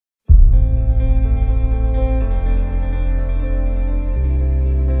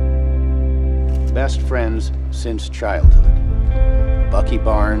best friends since childhood. Bucky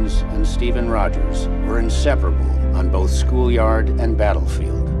Barnes and Stephen Rogers were inseparable on both schoolyard and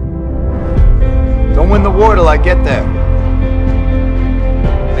battlefield. Don't win the war till I get there.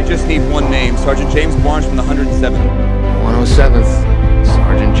 I just need one name. Sergeant James Barnes from the 107th. 107th.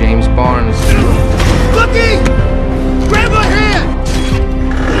 Sergeant James Barnes. Bucky! Grab my hand!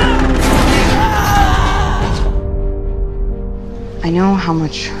 I know how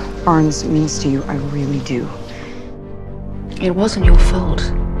much Barnes means to you. I really do. It wasn't your fault.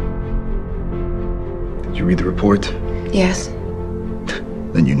 Did you read the report? Yes.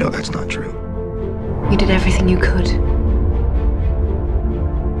 Then you know that's not true. You did everything you could.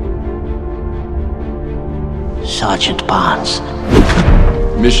 Sergeant Barnes.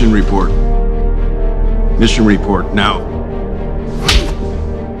 Mission report. Mission report, now.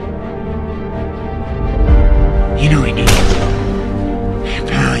 You know he needs you. Your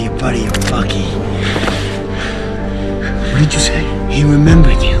pal, your buddy, your Bucky. What did you say? He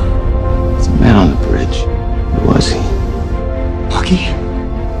remembered you. It's a man on the bridge. Who was he? Bucky?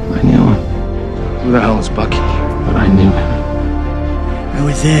 I knew him. Who the hell is Bucky? But I knew him. I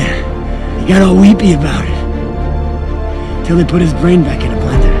was there. He got all weepy about it. Till they put his brain back in a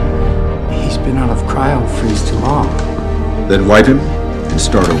blender. He's been out of cryo freeze too long. Then wipe him and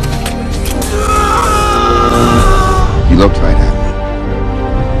start over. You looked right at me.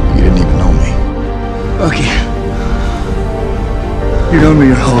 You didn't even know me. Bucky. You know me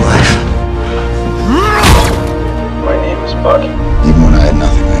your whole life. My name is Bucky. Even when I had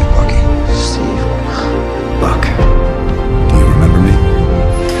nothing, I had Bucky. Steve. Buck. Do you remember me?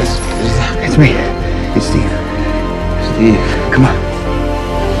 It's me. It's Steve. Steve. Come on.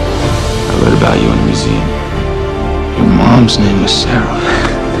 I read about you in the museum. Your mom's name was Sarah.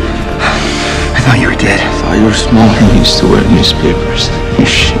 I thought you were dead. I thought you were small and used to wear newspapers. You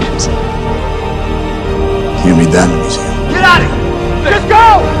shit. You read that in the museum. Get out of here! Just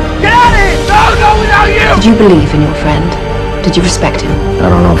go! Get out of here! No, without you! Did you believe in your friend? Did you respect him? I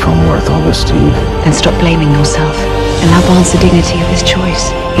don't know if I'm worth all this, Steve. Then stop blaming yourself. Allow Barnes the dignity of his choice.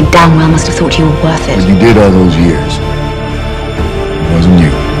 He damn well must have thought you were worth it. What you did all those years, it wasn't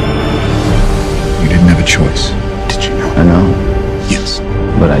you. You didn't have a choice. Did you know? I know. Yes.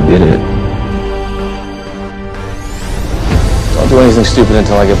 But I did it. Don't do anything stupid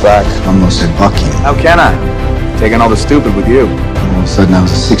until I get back. I almost said Bucky. How can I? Taking all the stupid with you. All of a sudden, I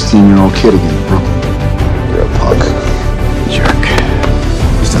was a 16-year-old kid again in Brooklyn. You're a punk. Jerk.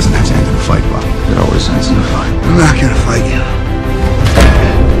 This doesn't have to end in a fight, Buck. It always ends in a fight. I'm not gonna fight you.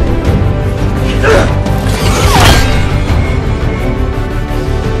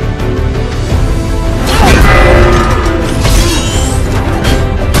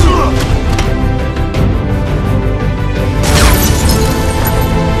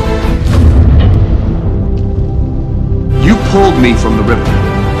 You pulled me from the river.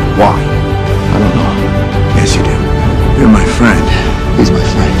 Why? I don't know. Yes, you do. You're my friend. He's my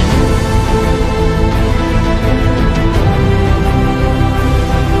friend.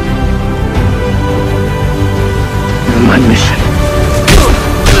 You're my mission.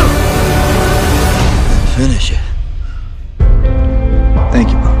 Finish it. Thank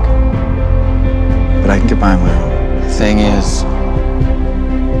you, Buck. But I can get by on my own. The thing is,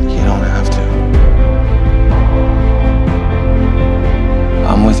 you don't have to.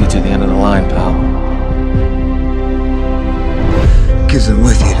 I'm with you to the end of the line, pal. Because I'm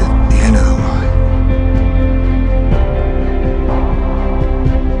with you to the end of the line.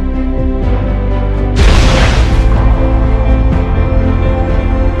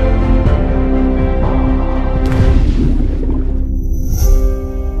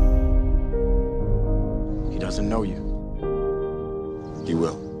 He doesn't know you. He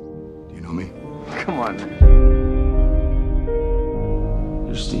will. Do you know me? Come on, man.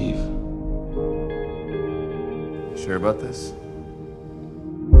 You're Steve. Sure about this?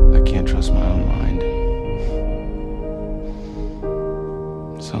 I can't trust my own mind.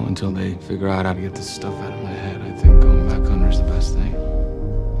 So until they figure out how to get this stuff out of my head, I think going back under is the best thing.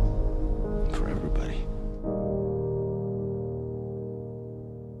 For everybody.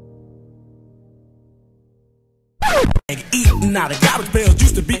 Eating out of garbage pails,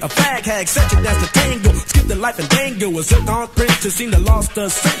 used to be a fag hag, such a dance to tango, skip the life and dango, a zircon princess, seen the lost her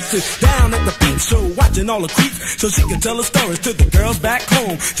senses, down at the peep show, watching all the creeps, so she could tell her stories to the girls back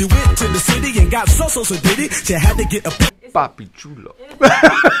home. She went to the city and got so did it, she had to get a Papi chulo.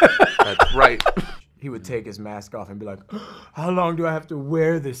 That's right. He would take his mask off and be like, how long do I have to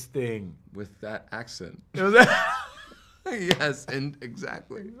wear this thing? With that accent. It was Yes, and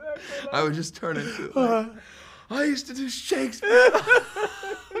exactly. I would just turn into like, I used to do Shakespeare.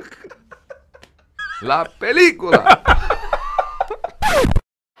 La película.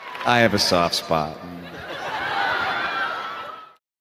 I have a soft spot